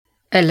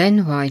Էլեն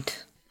Վայթ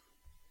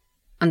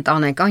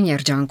Ընտանեկան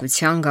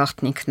երջանկության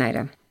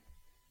գաղտնիքները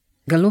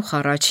Գլուխ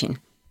առաջին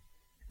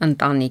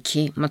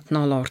Ընտանիքի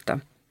մթնոլորդը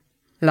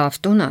Լավ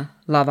տունը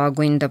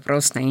լավագույն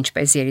դպրոցն է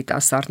ինչպես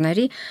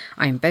երիտասարդների,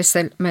 այնպես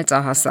էլ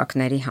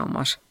մեծահասակների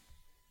համար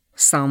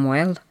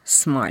Սամուել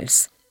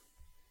Սմայլս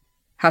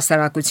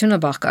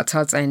Հասարակությունը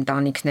բաղկացած է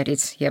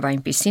ընտանիքներից եւ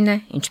այնպիսին է,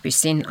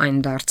 ինչպիսին այն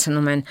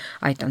դարձնում են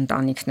այդ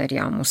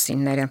ընտանիքների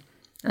ամուսինները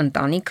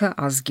Ընտանիքը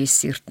ազգի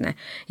սիրտն է։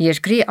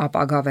 Երկրի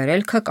ապագա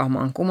վերելքը կամ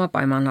անկումը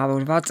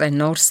պայմանավորված է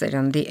նոր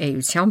սերնդի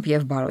էությամբ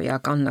եւ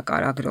բարոյական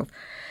նկարագրով։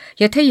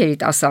 Եթե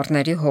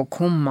երիտասարդների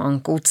հոգում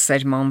մանկուց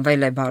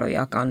սերմանվել է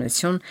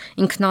բարոյականություն,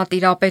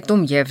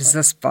 ինքնատիրապետում եւ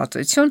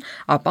զսպվածություն,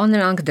 ապա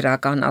նրանք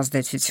դրական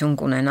ազդեցություն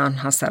կունենան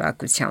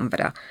հասարակության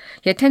վրա։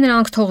 Եթե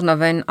նրանք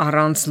թողնվեն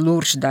առանց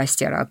լուրջ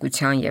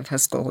դաստիարակության եւ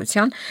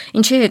հսկողության,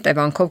 ինչի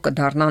հետևանքով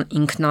կդառնան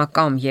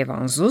ինքնակամ եւ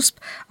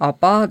անզուսպ,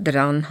 ապա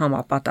դրան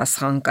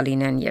համապատասխան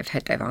կլինեն եւ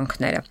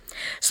հետևանքները։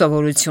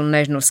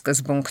 Սովորություններն ու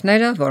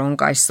սկզբունքները,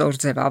 որոնք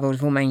այսօր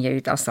ձևավորվում են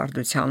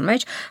երիտասարդության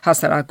մեջ,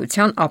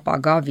 հասարակության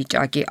ապագա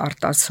վիճակի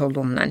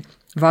արտացոլումն են։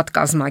 Վատ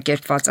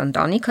կազմակերպված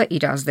ընտանիքը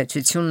իր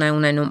ազդեցությունն է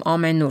ունենում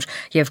ամենուր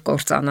եւ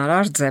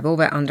կործանարար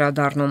ձևով է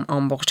անդրադառնում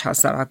ամբողջ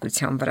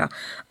հասարակության վրա։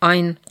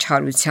 Այն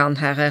չարության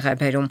հեղեղ է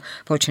բերում,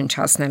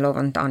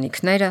 ոչնչացնելով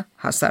ընտանիքները,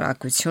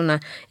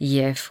 հասարակությունը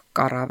եւ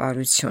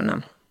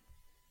կառավարությունը։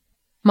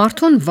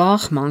 Մարդուն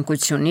վաղ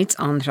մանկությունից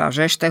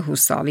անհրաժեշտ է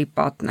հուսալի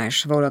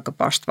պատնեշ, որը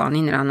կպաշտպանի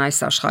նրան այս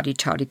աշխարհի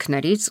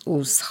չարիքներից ու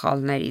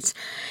սխալներից։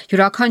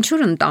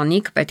 Յուրաքանչյուր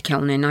ընտանիք պետք է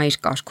ունենա իր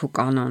կարգ ու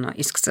կանոնը,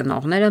 իսկ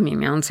ծնողները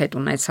միմյանց հետ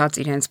ունեցած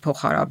իրենց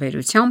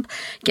փոխհարաբերությամբ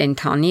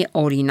կենթանի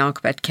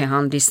օրինակ պետք է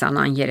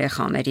հանդիսանան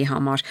երեխաների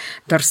համար,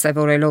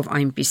 դրսևորելով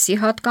այնպիսի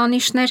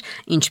հատկանիշներ,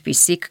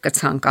 ինչպիսիք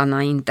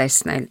կցանկանային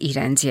տեսնել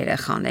իրենց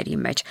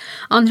երեխաների մեջ։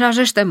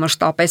 Անհրաժեշտ է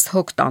մշտապես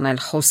հոգ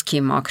տանել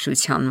խոսքի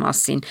մաքրության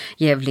մասին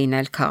եւ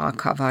լինել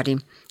քաղաքավարի։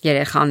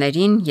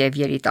 Երեխաներին եւ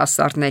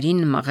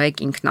երիտասարդներին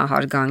մղեք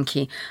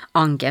ինքնահարգանքի,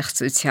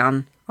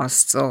 անկեղծության,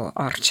 Աստծո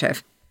առջև։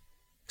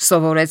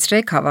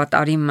 Սովորեցրեք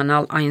հավատարիմ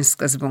մնալ այն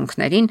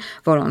սկզբունքներին,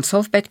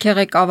 որոնցով պետք է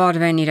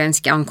ղեկավարվեն իրենց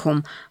կյանքում,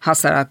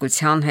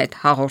 հասարակության հետ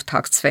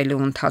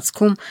հաղորդակցվելու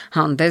ընթացքում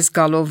հանդես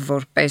գալով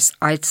որպես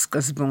այդ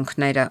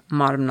սկզբունքները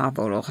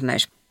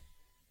մարմնավորողներ։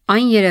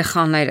 Այն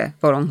երեխաները,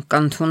 որոնք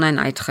կընդունեն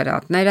այդ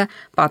խրատները,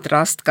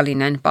 պատրաստ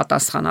կլինեն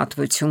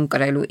պատասխանատվություն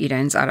կրելու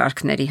իրենց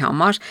արարքների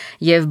համար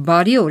եւ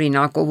բարի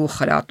օրինակով ու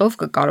խրատով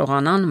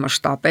կկարողանան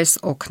մշտապես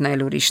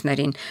օգնել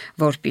ուրիշներին,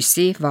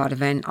 որպիսի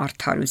վարվեն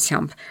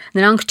արդարությամբ։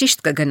 Նրանք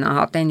ճիշտ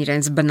կգնահատեն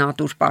իրենց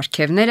բնատուր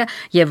պարգևները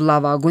եւ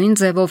լավագույն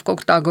ձևով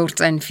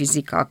կօգտագործեն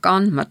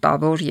ֆիզիկական,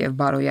 մտավոր եւ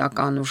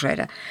բարոյական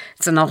ուժերը։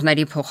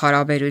 Ծնողների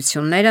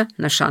փոխհարաբերությունները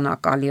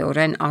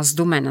նշանակալիորեն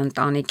ազդում են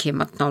ընտանիքի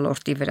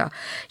մթնոլորտի վրա,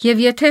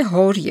 եւ եթե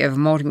հոր եւ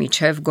մոր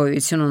միջև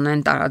գոյություն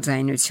ունեն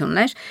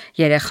տարաձայնություններ,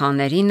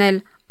 երեխաներին էլ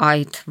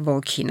այդ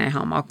ոգին է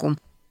համակում։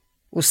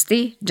 Ուստի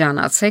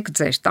ջանացեք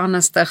ձեր տանը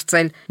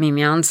ստեղծել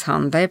միմյանց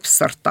հանդեպ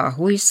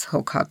սրտահույս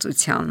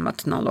հոգացության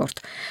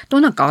մթնոլորտ։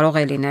 Տունը կարող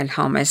է լինել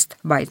համեստ,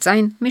 բայց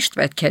այն միշտ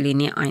պետք է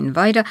լինի այն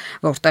վայրը,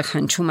 որտեղ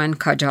հնչում են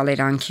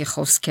քաջալերանքի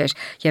խոսքեր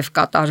եւ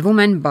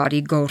կատարվում են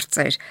բարի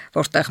գործեր,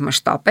 որտեղ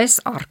մշտապես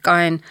առկա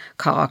են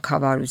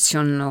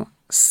քաղաքավարությունն ու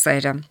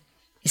սերը։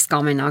 Իսկ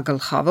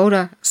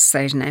ամենագլխավորը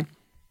սերն է։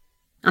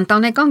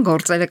 Ընտանեկան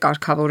գործերը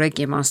կարգավորեք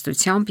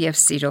իմաստությամբ եւ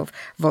սիրով,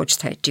 ոչ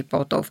թե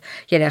ճիպոտով։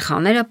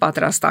 Երեխաները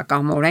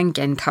պատրաստակամորեն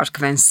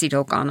կենթարկվեն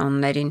սիրո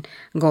կանոններին։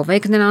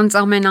 Գովեք նրանց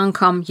ամեն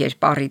անգամ,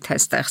 երբ առիթ է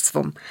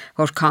ստեղծվում,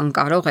 որքան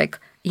կարող եք,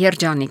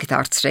 երջանիկ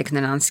դարձրեք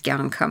նրանց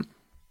կյանքը։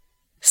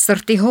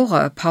 Սրտի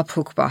հողը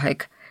փափուկ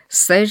պահեք,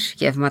 սեր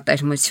եւ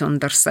մտերմություն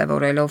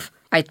դրսևորելով,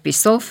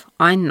 այդպիսով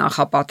այն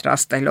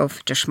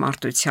նախապատրաստելով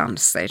ճշմարտության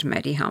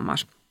սերմերի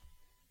համար։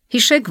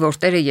 Հիշեք, որ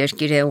Տերը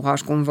երկիր է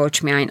ուղարկում ոչ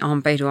միայն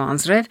ամպեր ու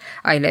անձրև,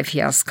 այլև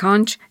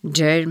հիասքանչ,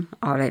 ջերմ,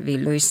 արևի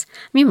լույս։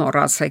 Մի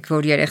մոռացեք,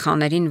 որ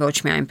երեխաներին ոչ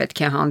միայն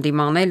պետք է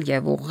հանդիմանել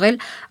եւ ուղղել,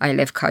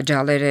 այլև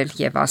քաջալերել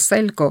եւ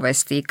ասել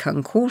գովեստի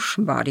քնքուշ,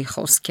 բարի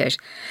խոսքեր։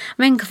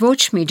 Մենք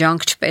ոչ մի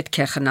ջանք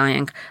չպետք է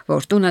խնայենք,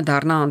 որ տունը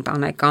դառնա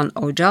ընտանեկան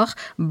օջախ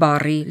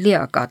բարի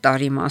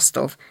լիակատար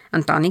իմաստով։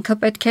 Ընտանիքը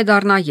պետք է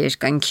դառնա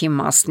երկնքի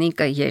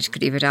մասնիկը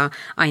երկրի վրա,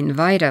 այն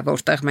վայրը,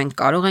 որտեղ մենք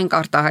կարող ենք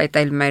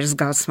արտահայտել մեր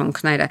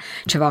զգացմունքները,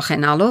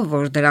 չվախենալով,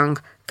 որ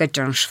դրանք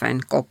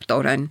կճնշվեն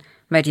կոպտորեն։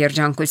 Մեր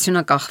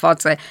երջանկությունը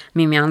կախված է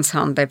միմյանց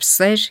հանդեպ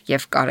սեր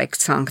եւ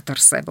կարեկցանք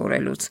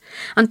դրսևորելուց։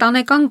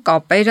 Ընտանեկան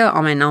կապերը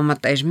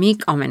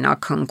ամենամտերմիկ,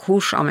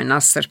 ամենաքնքուշ,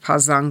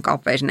 ամենասրբազան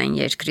կապերն են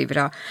երկրի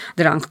վրա։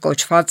 Դրանք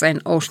կոչված են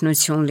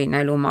օրհնություն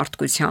լինելու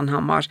մարդկության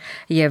համար,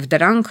 եւ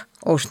դրանք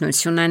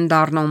օրհնություն են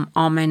դառնում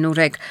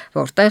ամենուրեք,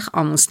 որտեղ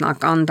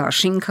ամուսնական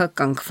դաշինքը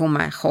կնքվում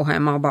է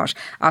խոհեմաբար,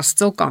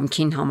 Աստծո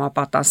կամքին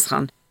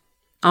համապատասխան։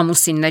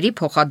 Ամուսինների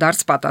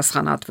փոխադարձ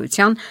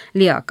պատասխանատվության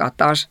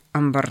լիակատար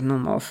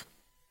ըմբռնումով։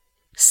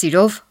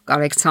 Սիրով,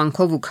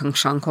 կարեկցանքով ու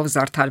քնքշանքով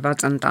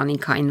զարդարված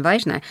ընտանիք այն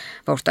վայրն է,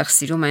 որտեղ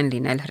սիրում են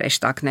լինել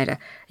հրեշտակները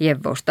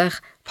եւ որտեղ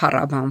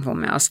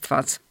փառաբանվում է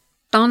Աստված։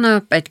 Տանը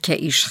պետք է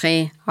իշխի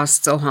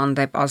Աստծո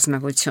հանդեպ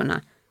ազնվությունը։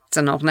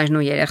 Ծնողներն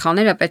ու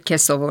երեխաները պետք է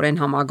սովորեն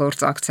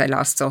համագործակցել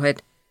Աստծո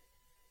հետ։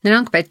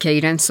 Նրանք պետք է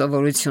իրենց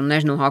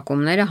սովորություններն ու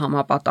հակումները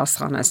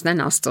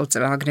համապատասխանեցնեն Աստծո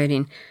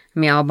ծրագրերին,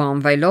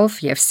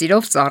 միաբանվելով եւ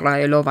սիրով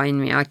ծառայելով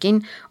այն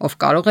Միակին, ով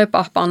կարող է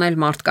պահպանել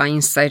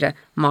մարդկային սերը,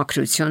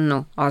 մաքրությունն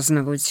ու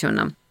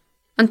ազնվությունը։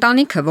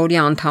 Ընտանիքը, որի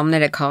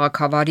անդամները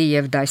քաղաքավարի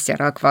եւ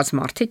դասյարակված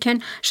մարդիկ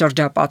են,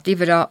 շրջապատի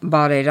վրա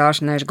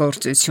բարերար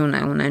ներգործություն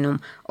է ունենում,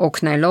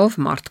 օգնելով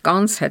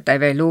մարդկանց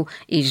հետևելու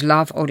իր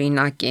լավ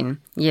օրինակին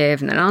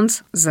եւ նրանց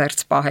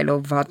զերծ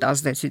պահելով վատ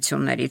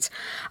ազդեցություններից։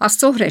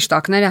 Աստծո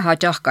հրեշտակները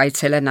հաճախ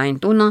կայցելեն այն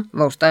տունը,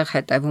 որտեղ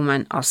հետևում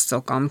են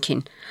Աստծո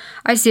կամքին։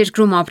 Այս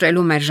երկրում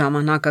ապրելու մեր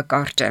ժամանակը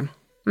կարճ է։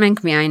 Մենք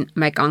միայն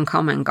մեկ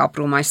անգամ ենք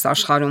ապրում այս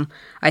աշխարհում,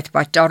 այդ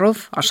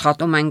պատճառով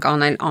աշխատում ենք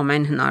անել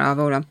ամեն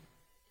հնարավորը։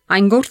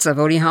 Այն գործը,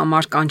 որի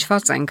համար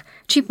կանչված ենք,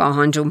 չի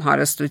պահանջում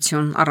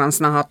հարստություն,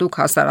 առանձնահատուկ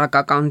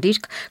հասարակական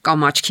դիրք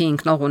կամ աչքի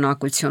ընկնող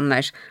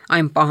ունակություններ։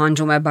 Այն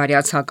պահանջում է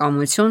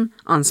բարյացակամություն,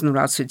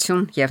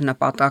 անձնուրացություն եւ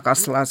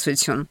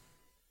նպատակասլացություն։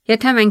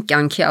 Եթե մենք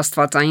կյանքի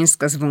աստվածային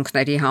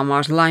սկզբունքների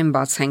համար լայն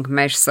բացենք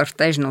մեր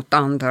սրտերն ու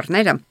տան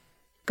դռները,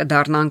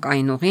 կդառնանք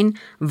այն ուղին,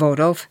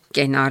 որով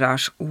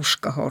կենարար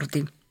ուժ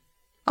կհորդի։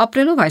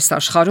 Ապրելով այս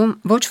աշխարհում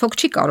ոչ ոք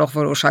չի կարող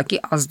որոշակի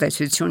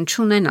ազդեցություն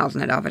չունենալ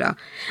նրա վրա։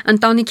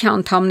 Ընտանիքի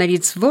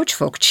անդամներից ոչ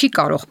ոք չի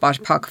կարող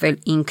պարփակվել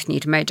ինքն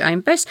իր մեջ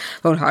այնպես,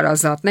 որ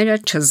հարազատները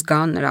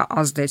չզգան նրա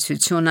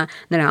ազդեցությունը,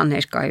 նրա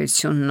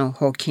ներկայությունն ու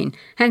հոգին։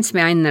 Հենց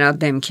միայն նրա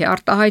դեմքի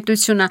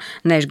արտահայտությունը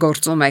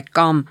ներգործում է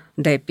կամ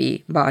դեպի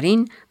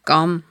բարին,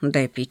 կամ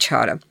դեպի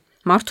չարը։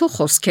 Մարդու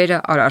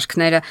խոսքերը,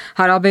 արարքները,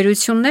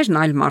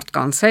 հարաբերություններն այլ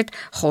մարդկանց հետ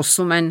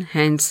խոսում են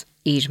հենց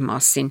իր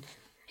մասին։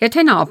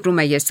 Եթե նա ապրում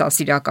է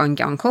եսասիրական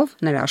կյանքով,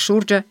 նրա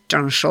շուրջը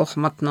ճնշող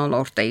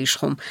մթնոլորտ է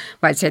իշխում,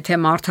 բայց եթե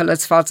մարդը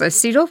լցված է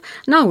սիրով,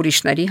 նա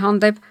ուրիշների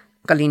հանդեպ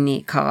կլինի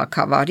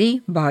քաղաքավարի,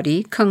 բարի,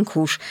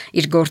 քնքուշ,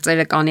 իր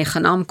գործերը կանի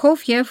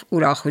խնամքով եւ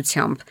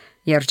ուրախությամբ,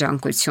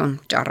 երջանկություն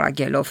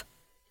ճառագելով։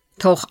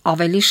 Թող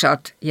ավելի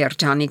շատ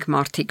երջանիկ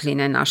մարդիկ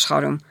լինեն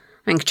աշխարհում։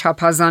 Մենք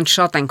չափազանց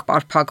շատ ենք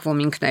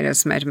պարփակվում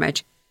ինքներս մեր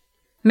մեջ։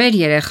 Մեր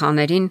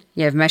երեխաներին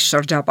եւ մեզ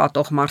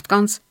շրջապատող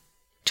մարդկանց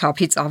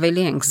չափից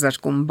ավելի ենք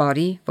զրկում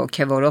բարի,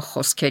 ոգևորող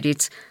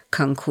խոսքերից,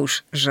 քնքուշ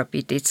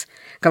ժպիտից։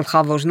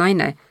 Գլխավորն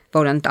այն է,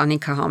 որ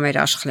ընտանիքը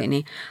համերաշխ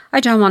լինի։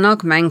 Այդ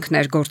ժամանակ մենք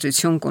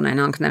ներգործություն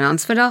կունենանք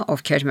նրանց վրա,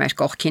 ովքեր մեր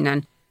կողքին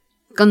են։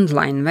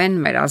 Կընդլայնվեն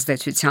մեր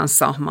ազդեցության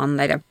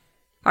սահմանները։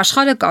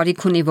 Աշխարհը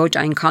կարիք ունի ոչ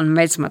այնքան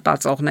մեծ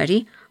մտածողների,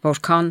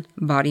 որքան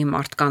բարի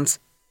մարդկանց,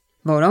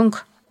 որոնք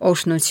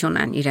օրհնություն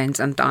են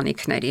իրենց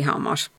ընտանիքների համար։